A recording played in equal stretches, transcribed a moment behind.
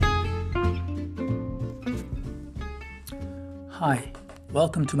Hi,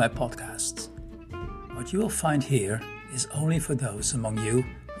 welcome to my podcast. What you will find here is only for those among you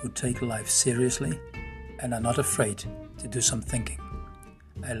who take life seriously and are not afraid to do some thinking.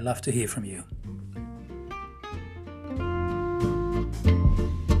 I love to hear from you.